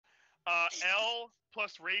L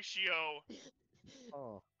plus ratio.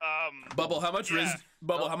 Oh. Bubble, how much Riz?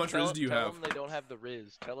 Bubble, how much Riz do you tell have? them they don't have the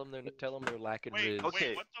Riz. Tell them they're lacking Wait, Riz. wait,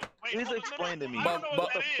 Okay, what the? Wait, please hold on, explain to me. I don't know what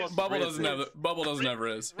that is. Bubble Riz doesn't have. Bubble doesn't have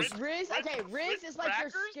Riz. Riz, okay, Riz is like your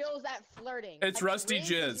skills at flirting. It's like, Rusty Riz is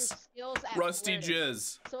your Jizz. skills at Rusty flirting.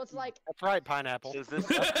 Jizz. So it's like That's right, pineapple. Is this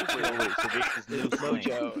wait, so this is new slang.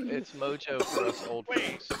 Mojo. It's Mojo for us old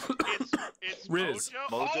Wait, folks. it's Riz.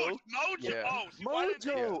 Mojo. Mojo? Oh, it's Mojo. Yeah. Oh, see, why didn't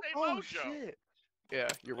you Mojo. say Oh Mojo? shit. Yeah,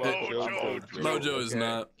 you're Mojo. welcome. Mojo is Okay.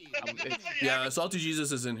 not. It's- Yeah, Salty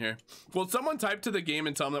Jesus is in here. Will someone type to the game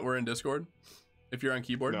and tell them that we're in Discord? If you're on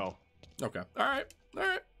keyboard? No. Okay. Alright.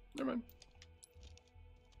 Alright. Never mind.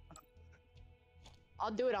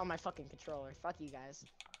 I'll do it on my fucking controller. Fuck you guys.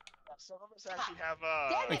 Some of us actually have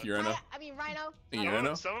Damn Thank it, you, Rhino. I mean Rhino. Thank you,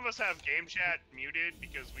 Rhino. some of us have game chat muted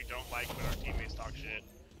because we don't like when our teammates talk shit.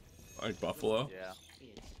 Like Buffalo. Yeah.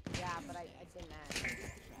 Yeah, but I didn't ask.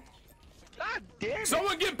 God damn it.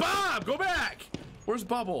 Someone get Bob! Go back! Where's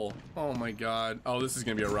Bubble? Oh my god. Oh, this is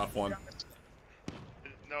gonna be a rough one.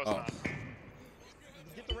 No, it's Oh. not.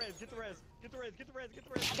 Get the res, get the res, get the res, get the res, get the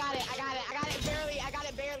res. I got it barely. I got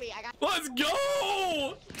it barely. Let's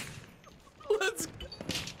go! Let's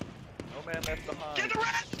No man left behind. Get the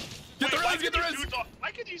rest! get the Wait, res, get the res! Why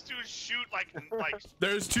could these dudes shoot like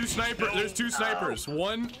There's two snipers.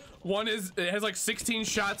 One is it has like 16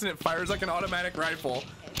 shots and it fires like an automatic rifle.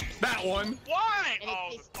 That one. why? And it Oh,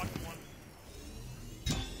 the tastes- fucking one.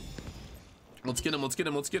 Let's get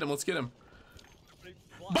him.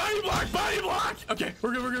 Body block! Okay,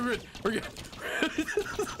 we're good.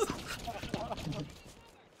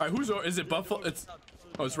 Alright, is it Buffalo? It's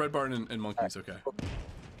Red Barn and Monkeys, okay.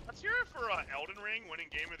 Let's hear it for Elden Ring winning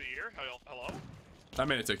game of the year. Hello? I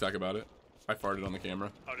made a TikTok about it. I farted on the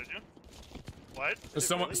camera. Oh, did you? What?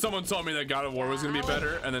 Someone told me that God of War was gonna be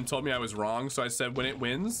better and then told me I was wrong, so I said when it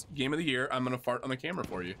wins, game of the year, I'm gonna fart on the camera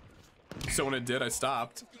for you. So when it did, I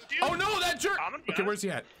stopped. Dude, Oh no, that jerk! I'm gonna be Okay, honest. where's he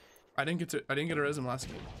at? I didn't get a res in last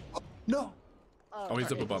game. No. Oh, he's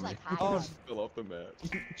up it's above like me. high Oh, up. fell off the map.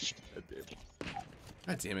 God damn it.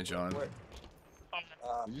 God damn it, John.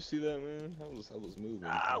 Did you see that, man? I was moving.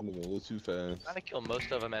 I was moving a little too fast. Trying to kill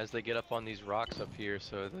most of them as they get up on these rocks up here,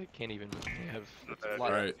 so they can't even have. It's a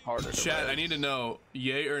lot Alright, harder. to chat, I res. need to know,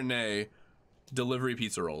 yay or nay, delivery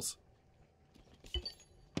pizza rolls.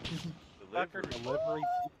 Delivery.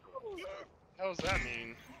 How does that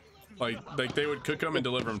mean? Like they would cook them and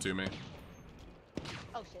deliver them to me.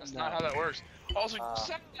 Oh shit. That's not how that works. Also, you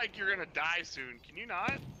sound like you're gonna die soon. Can you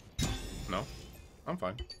not? No, I'm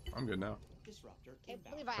fine. I'm good now. I can't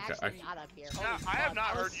believe I Okay, actually got up here. No, Holy I have fuck,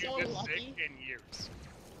 not I was heard you so this lucky. sick in years.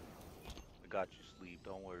 I got you, sleep.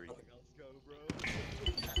 Don't worry.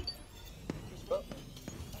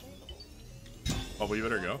 Oh, well, you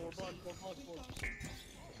better go.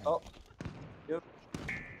 Oh.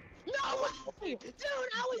 No way! Dude,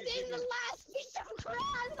 I was in the last piece of grass!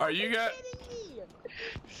 Are you Are got? kidding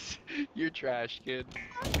me? You're trash, kid.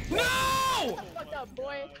 No! Fuck up,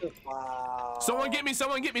 boy. Wow. Someone get me!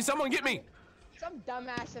 Someone get me! Someone get me! Some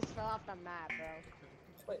dumbass just fell off the map,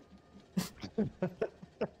 bro.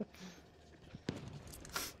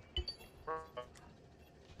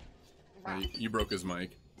 You broke his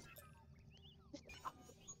mic.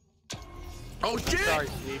 Oh shit! Sorry,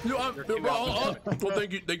 Steve. No, well,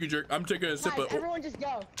 thank you, jerk. I'm taking a sip Guys, of. everyone just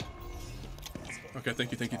go. Okay,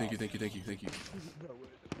 thank you.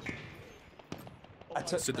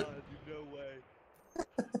 Sit there.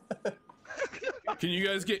 Can you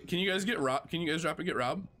guys get Rob? Can you guys drop and get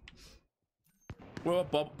Rob? Well,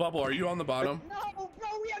 Bubble, are you on the bottom? No, bro,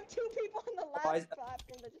 we have two people on the last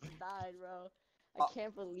platform that just died, bro. I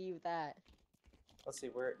can't believe that. Let's see,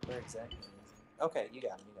 where exactly is he? Okay, you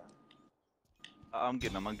got him. I'm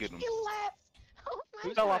getting him. He left. Oh my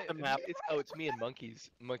Who's god. Fell off the map. It's me and Monkeys.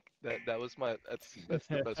 That was my that's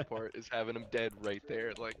the best part is having him dead right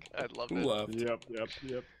there. Like I love Who it. left?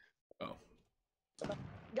 Yep. Oh.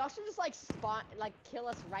 Y'all should just like spawn, like kill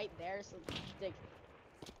us right there. So like,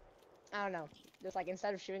 I don't know. Just like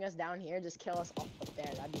instead of shooting us down here, just kill us up there.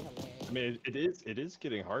 That'd be hilarious. I mean, it is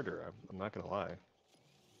getting harder. I'm not gonna lie.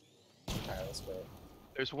 Alright, let's wait.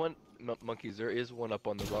 There's one Monkeys. There is one up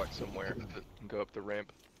on the rock somewhere that can go up the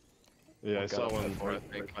ramp. Yeah, I Got saw up one that far, I right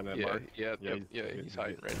think. behind that Yeah, mark. yeah, Yeah, yeah. He's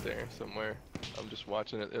hiding right there somewhere. I'm just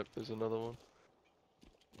watching it. If there's another one.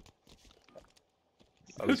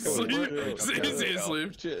 Oh, let's go. Sleep. Let's go. Easy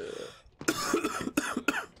sleep. Chill.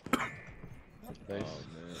 Nice.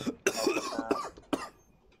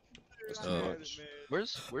 That's too much.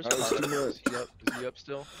 Where's That was too Tyler? much. Is he up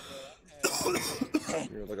still?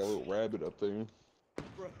 You're like a little rabbit up there.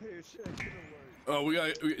 Oh,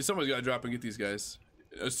 someone's got to drop and get these guys.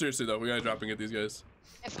 Seriously though, we gotta drop and get these guys.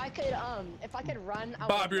 If I could run. I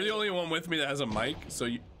Bob, would- you're the only one with me that has a mic, so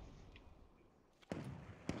you.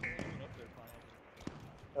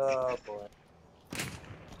 Oh boy.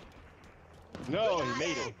 No, he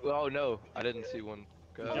made it. Oh no, I didn't see one.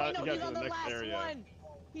 Go. Oh, got- wait, no, you got he's to on the the next last area. one.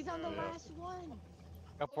 He's on the Yeah. last one.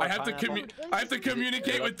 I have to I have to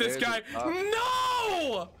communicate with this guy.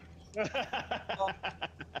 No!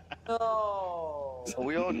 No. Are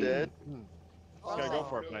we all dead? Just gotta go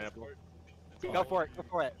for it, Pineapple. Go for it. Go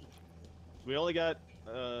for it. We only got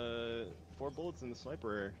 4 bullets in the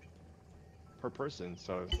sniper per person,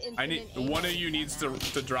 so I need one of you needs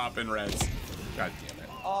to drop in res. God damn it.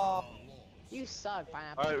 Oh. You suck,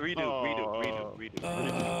 Pineapple. Alright,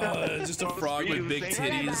 redo. Just a frog with big Run it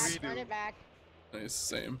titties. back. Run it back. Nice,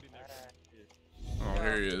 same. Oh,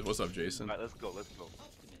 here he is. What's up, Jason? Alright, let's go.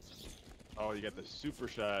 oh, you got the super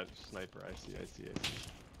shot sniper. I see.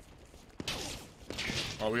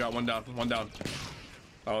 Oh, we got one down.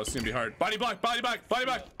 Oh, it's gonna be hard. Body block. Oh my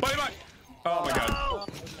god.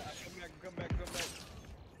 Come back.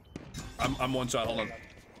 I'm one shot. Hold on.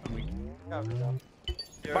 Cover, go.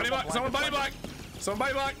 Body block. Someone body block.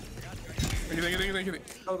 Thank you.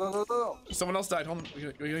 Go. Someone else died. Hold on. We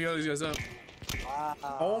gotta get these guys up. Wow.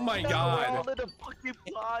 Oh my All god. in the fucking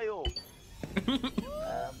pile.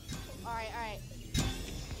 Alright.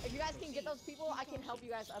 If you guys can get those people, I can help you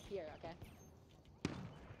guys up here, okay?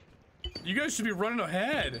 You guys should be running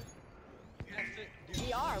ahead.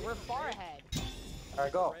 We are. We're far ahead.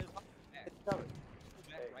 Alright, go. Cover.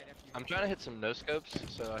 I'm trying to hit some no scopes,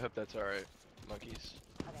 so I hope that's alright, monkeys.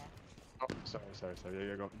 Okay. Oh, sorry.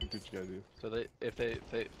 Yeah, go. Do what you gotta do. So if they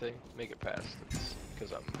make it past, it's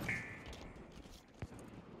because I'm.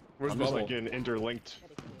 Where's I'm just Bubble? like an interlinked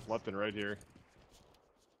left and right here.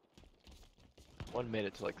 One made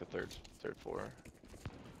it to like the third floor.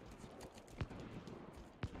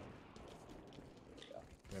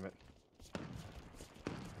 Damn it.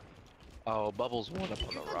 Oh, Bubbles one up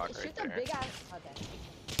on the rock Shoot right the there. big ass. Okay.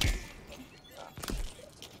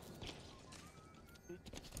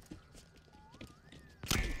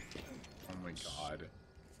 Oh my god.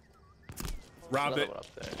 Rob Another it. one up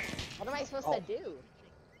there. What am I supposed to do?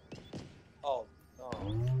 Oh, no.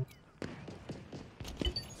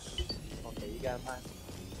 Okay, you got mine.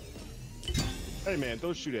 Hey man,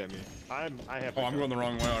 don't shoot at me. I have. Oh, I'm going the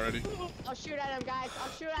wrong way already. I'll shoot at him, guys. I'll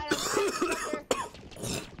shoot at him.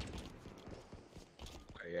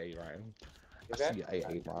 Hey, Ryan. You I okay?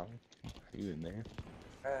 see Ryan. Are you in there?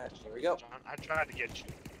 Alright, here we go. John, I tried to get you.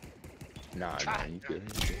 Nah, you good.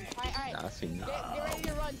 Alright. Nah, I see. Get ready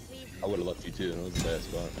to run, Steve. I would have left you too. That was the best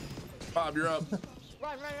spot. Bob, you're up.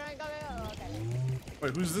 Run, go. Okay.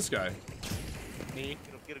 Wait, who's this guy? What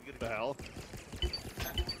the hell?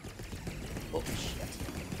 Oh, shit.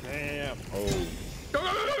 Damn. Oh. Go!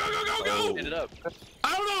 Oh. Hit it up.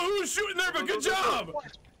 I don't know who's shooting there, but good job!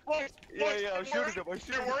 Yeah, I'm shooting him.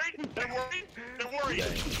 They're worried. They're worried.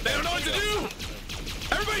 They don't know what to do!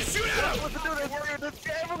 Everybody shoot at him!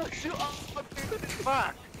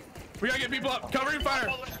 Fuck. We gotta get people up. Covering fire.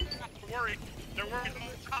 They're worried. They're worried on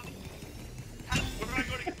the top. Where do I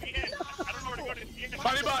go to get the end? I don't know where to go to the end.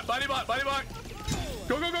 Body bot.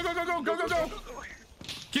 Go.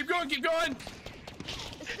 Keep going.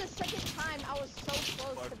 This is the second time I was so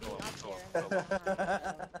close to being up here.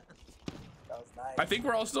 That was nice. I think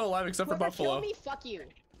we're all still alive except for Whoever Buffalo. killed me, fuck you.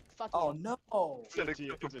 Fuck you. Oh no! It's a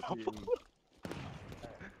team.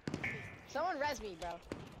 Someone res me, bro.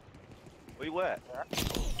 Where you at? I know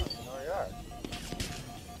where you are.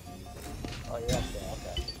 Oh, you're up there,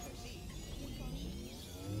 okay.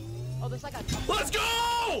 Oh, there's like a. Let's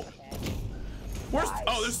go! Okay.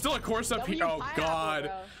 Oh, there's still a course up here. Oh Pineapple, god.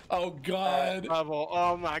 bro. Oh god. Bubble.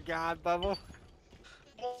 Oh my god, Bubble.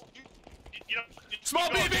 You know, Small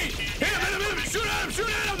BB! Hit him! Shoot at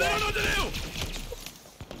him! They don't know what to do!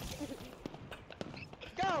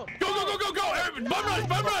 Go! Go!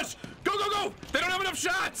 Bum rush! Go! They don't have enough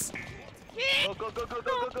shots! Go.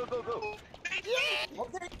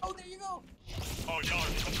 Oh, there you go! oh, y'all are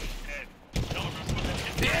fucking dead. Y'all are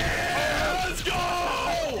fucking dead. Yeah! Let's go!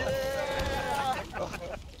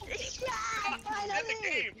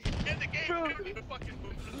 End the game. Dude, the fucking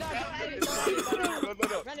move. No, No.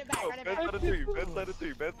 Run it back.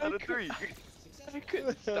 Best out of three.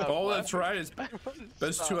 Oh, that's right. It's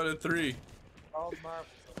best 2 out of 3. Oh, Marv.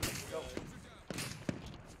 Go.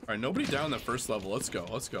 Alright, nobody down that first level. Let's go.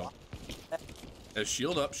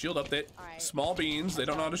 Shield up. They Alright. small beans. They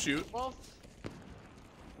don't know how to shoot. Wolf.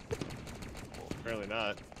 Apparently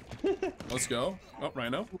not. Let's go. Oh,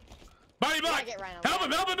 Rhino. Body block! get Rhino.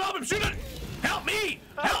 Help him! Shoot it! Help me!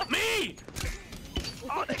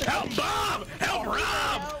 Help Bob! Help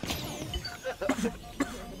Rob!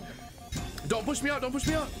 Don't push me out, don't push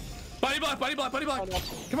me out. Body block, body block, body block.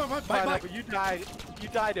 Come on, body block. But you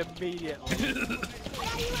died immediately.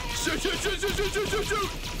 Shoot, shoot, shoot, shoot, shoot, shoot, shoot, shoot.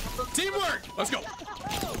 Teamwork, let's go.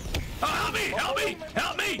 Oh, help me, help me,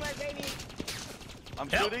 help me. I'm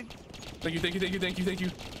Help. shooting. Thank you, thank you, thank you, thank you, thank you.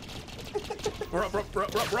 We're up, up,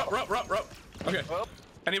 up, up, up, up, up, up. Okay. Up.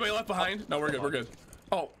 Anybody left behind? No, we're good, we're good.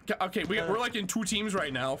 Oh, okay, we're like in 2 teams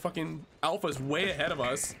right now. Fucking Alpha's way ahead of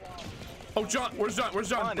us. Oh, John, where's John? Where's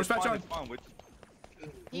John? Where's Fat John?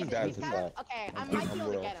 He's dies kind of, okay, I might be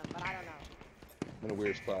able to get him, but I don't know. I'm in a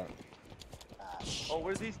weird spot. Oh,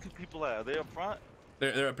 where's these 2 people at? Are they up front?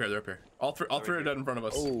 They're up here, they're up here. All three are dead in front of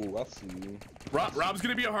us. Oh, I see you. Rob's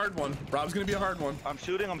gonna be a hard one. Rob's gonna be a hard one. I'm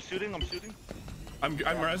shooting. I'm shooting. I'm shooting. I'm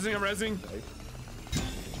rezzing, I'm rezzing.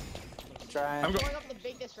 Trying. I'm Going up the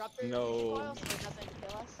big disruptor. No. Coil, so it doesn't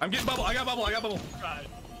kill us. I'm getting bubble, I got bubble, I got bubble.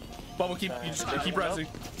 Bubble, keep rezzing.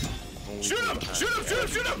 Shoot him! Shoot him! Shoot him!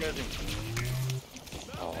 Shoot him!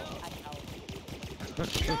 No!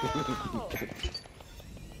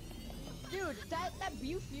 Dude, that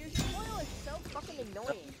View fusion coil is so fucking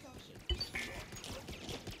annoying.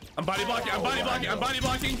 I'm body blocking, I'm body blocking, I'm body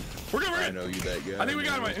blocking. We're good, we're I good. know you that guy. I think we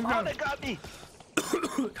got him. We Oh, got they him. got me.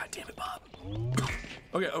 God damn it, Bob.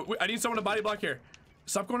 Okay, I need someone to body block here.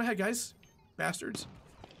 Stop going ahead, guys. Bastards.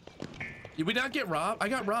 Did we not get Rob? I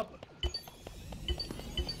got Rob.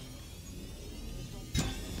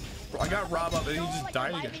 I got Rob up and he just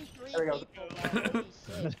died again. There we go.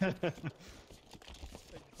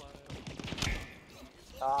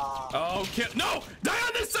 Oh, no! Die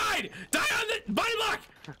on this side! Die on the body block!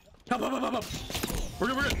 Help, help, help, help, help. We're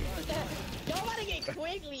good, we're good. Don't want to get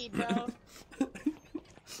quick lead, bro.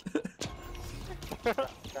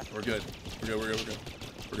 We're good. We're good, we're good, we're good.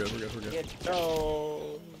 We're good, we're good, we're good.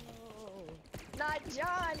 No. Not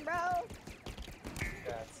John, bro.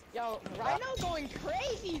 Yo, Rhino going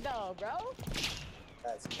crazy though, bro.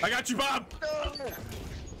 I got you, Bob! Yo, you're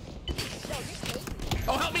crazy.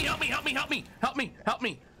 Oh, help me, help me, help me, help me, help me, help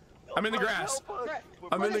me. I'm in the grass.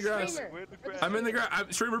 I'm in the grass. I'm in the grass.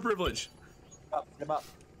 I'm streamer privilege. Up, get him up.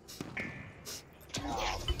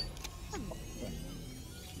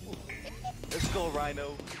 Let's go,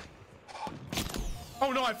 Rhino.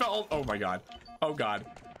 Oh no, I fell. Oh my god. Oh god.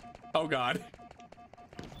 Oh god.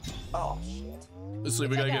 Oh shit. Let's sleep.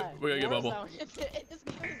 We gotta get bubble.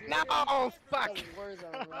 No, fuck.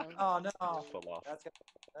 Oh no. Fell off. That's good.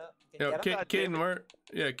 Yo, Can you get him? Caden, where?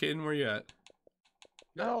 Yeah, Caden, where you at?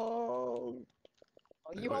 No.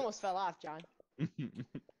 Oh, you almost fell off, John.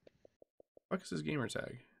 Fuck is his gamer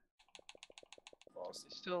tag?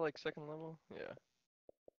 Still like 2nd level? Yeah.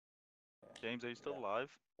 James, are you still alive?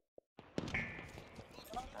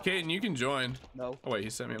 Caden, you can join. No. Oh wait, he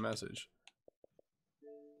sent me a message.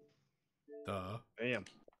 Duh. Damn.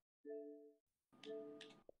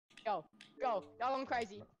 Go, go, y'all going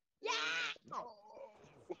crazy. Yeah!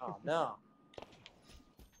 Oh no.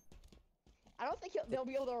 I don't think they'll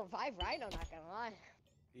be able to revive Rhino, not gonna lie.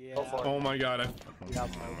 Yeah. Go for it. Oh my god.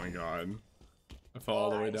 Oh my god. I fell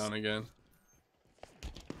all the way down again.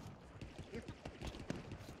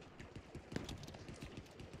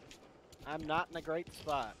 I'm not in a great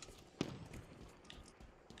spot.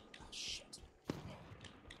 Shit.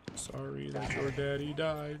 Sorry that your daddy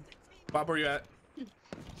died. Bob, where you at?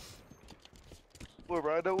 Where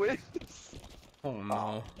Rhino wins? Oh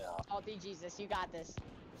no. No. Oh, Jesus, you got this.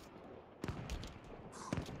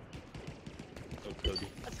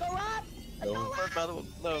 Let's go, Rob! Let's go, Rob!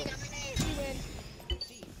 No. We win.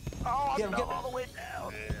 Oh, Get him, no, get him. all the way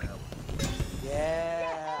down.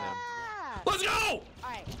 Yeah. Let's go!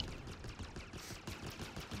 Alright.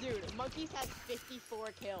 Dude, Monkeys has 54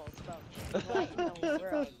 kills, bro. What in the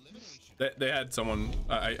world? They had someone.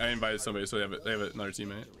 I invited somebody, so they have another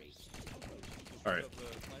teammate. All right.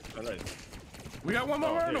 All right. We got one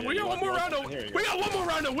more round. yeah, We got you one want- more you round. want- here you go. We got one more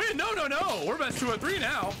round to win. No, no, no. We're best 2 or 3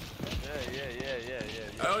 now.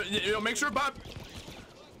 Yeah. You know, make sure Bob.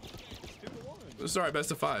 Sorry, best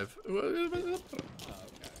of 5.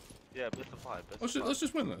 Yeah, best of 5. Let's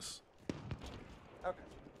just win this. Okay.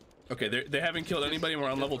 Okay, they haven't killed anybody. We're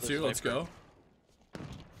on level 2. Let's go.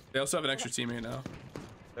 They also have an extra teammate now.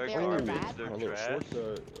 They're They're garbage. bad. They're My little trash.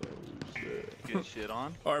 shortcut. Oh, shit. Get shit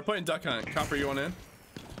on. All right, playing Duck Hunt. Copper, you want in?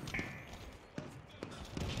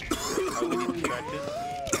 Are we getting distracted?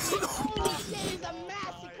 Holy shit, it is a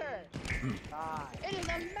massacre! It is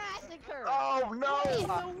a massacre! Oh What in no! the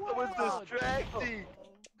That was world? distracting.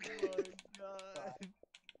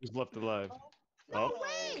 Who's left alive? No Oh.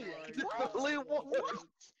 way! What? Only one. What?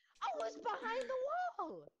 I was behind the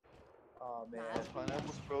wall! Oh man. Nah, Pineapple's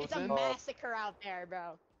it's a frozen. massacre out there,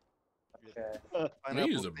 bro. Okay. I need to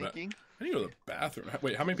use Pineapple a thinking. I need to go to the bathroom.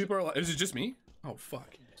 Wait, how many people are alive? Is it just me? Oh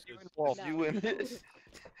fuck. Wolf, No. you and it.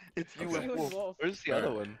 It's you You and and Wolf. Wolf. Where's the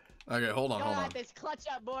other one? Okay, hold on, Go hold on. at this, clutch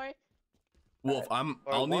up, boy. Wolf, I'll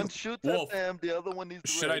Alright, one need. shoots Wolf, at them, the other one needs to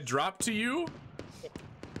should I rest. drop to you?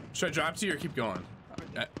 Should I drop to you or keep going?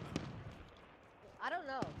 I don't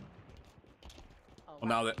know. Oh, Well,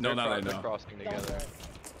 now that now they They're know. crossing Don't together.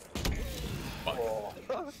 worry. Oh.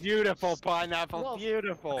 Beautiful pineapple. Wolf.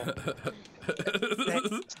 Beautiful.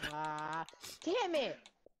 Damn it.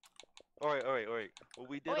 Alright. What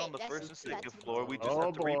we did Wait, on the that's- first and second that's- floor, we just Oh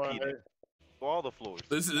have to boy. repeat it. For all the floors.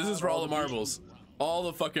 This is for all the marbles. All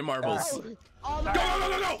the fucking marbles. Oh, all the Go, go, go,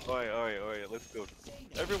 go, go! Alright, let's go.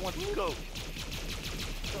 Everyone, go! Go,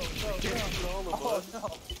 go, go. All of Oh us. no.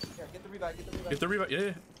 Here, get the revive, get the revive. Get the revive.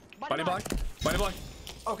 Yeah. Body block. Body block.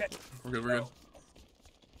 Okay. We're good. We're good.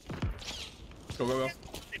 Go, go, go.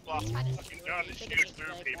 They block the fucking gun and shoots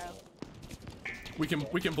through people.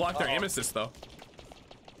 We can block their aim assist though.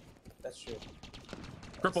 That's true.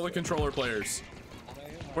 Cripple the controller players.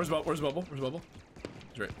 Where's Bubble? Where's Bubble? Where's Bubble?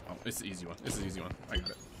 He's right. Oh, it's the easy one. It's the easy one. I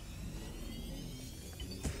got it.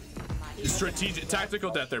 Strategic,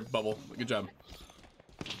 tactical death there, Bubble. Good job.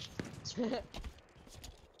 Side.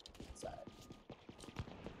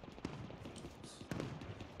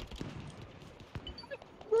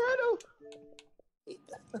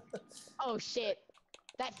 Oh shit.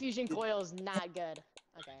 That fusion coil is not good.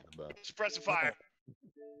 Okay. Suppressive fire.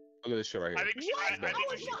 Look at this shit right I here. think we should. What? I think I we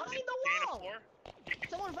was should behind the gain a wall. floor.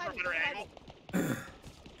 Someone revive me. Better angle.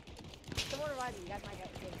 Someone revive me. You guys might get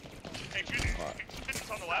Hey,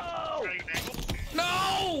 shoot on the left. Oh. Trying to get an angle.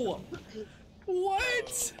 No!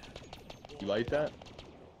 What? You like that?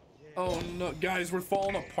 Oh no, guys, we're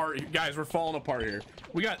falling apart. Guys, we're falling apart here.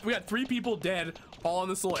 We got 3 people dead, all in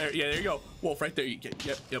this little area. Yeah, there you go. Wolf, right there. Yep.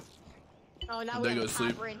 Oh, now There we you have go, a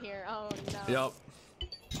sleep. copper in here. Oh no. Yep.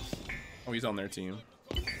 Oh, he's on their team.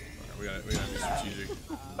 Alright, we gotta be strategic.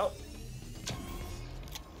 Oh.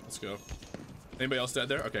 Let's go. Anybody else dead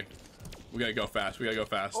there? Okay. We gotta go fast.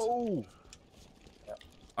 Oh.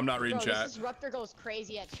 I'm not reading Bro, chat. this disruptor goes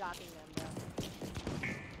crazy at shocking them, bro.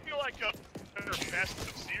 I feel like a Fast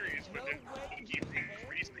and series, but then keep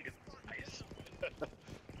increasing its size.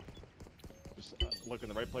 Just look in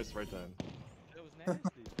the right place, at the right time. It was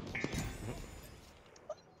nasty.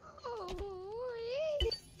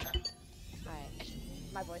 Alright.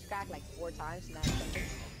 My voice cracked like 4 times in that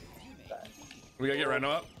sentence. We gotta get Reno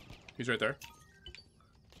up. He's right there.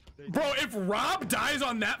 Bro, if Rob dies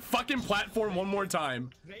on that fucking platform one more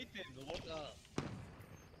time. Nathan, look up.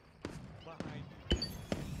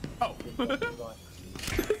 Oh.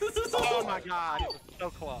 Oh my god, it was so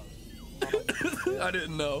close. I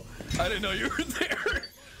didn't know you were there.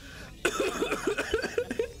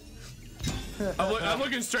 I'm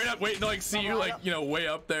looking straight up, waiting to like see you like, you know, way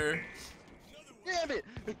up there. Damn it!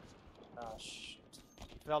 Oh shit.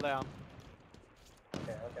 Fell down.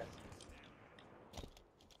 Okay.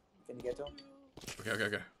 Can you get to him?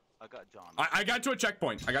 Okay. I got John. I got to a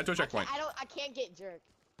checkpoint. I can't get jerked.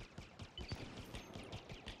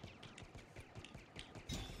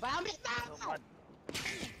 But I'm just now.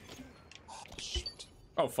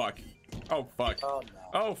 Oh fuck. Oh no.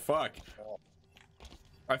 Oh fuck.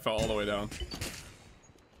 I fell all the way down.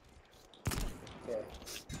 Okay.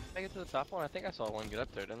 Make it to the top one. I think I saw one get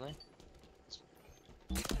up there, didn't I?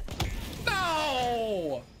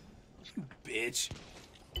 No! You bitch.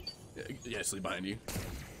 Yeah, sleep behind you.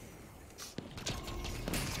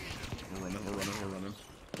 We're running.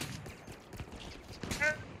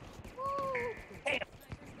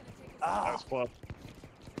 That's close.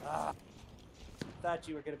 Thought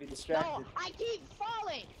you were gonna be distracted. No, I keep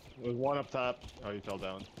falling. There's one up top. Oh, you fell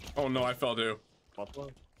down. Oh no, I fell too. Buffalo?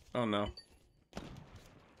 Oh no.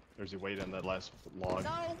 There's your weight on that last log.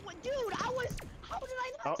 No, dude, how did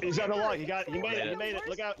I not? Oh, he's on the do log. that? You got it. You made it. You made it. Worst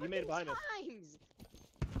Look out. You made it behind us. times.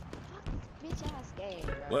 Fuck this bitch ass game,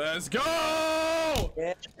 bro. Let's go!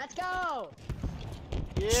 Let's go.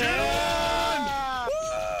 Shannon!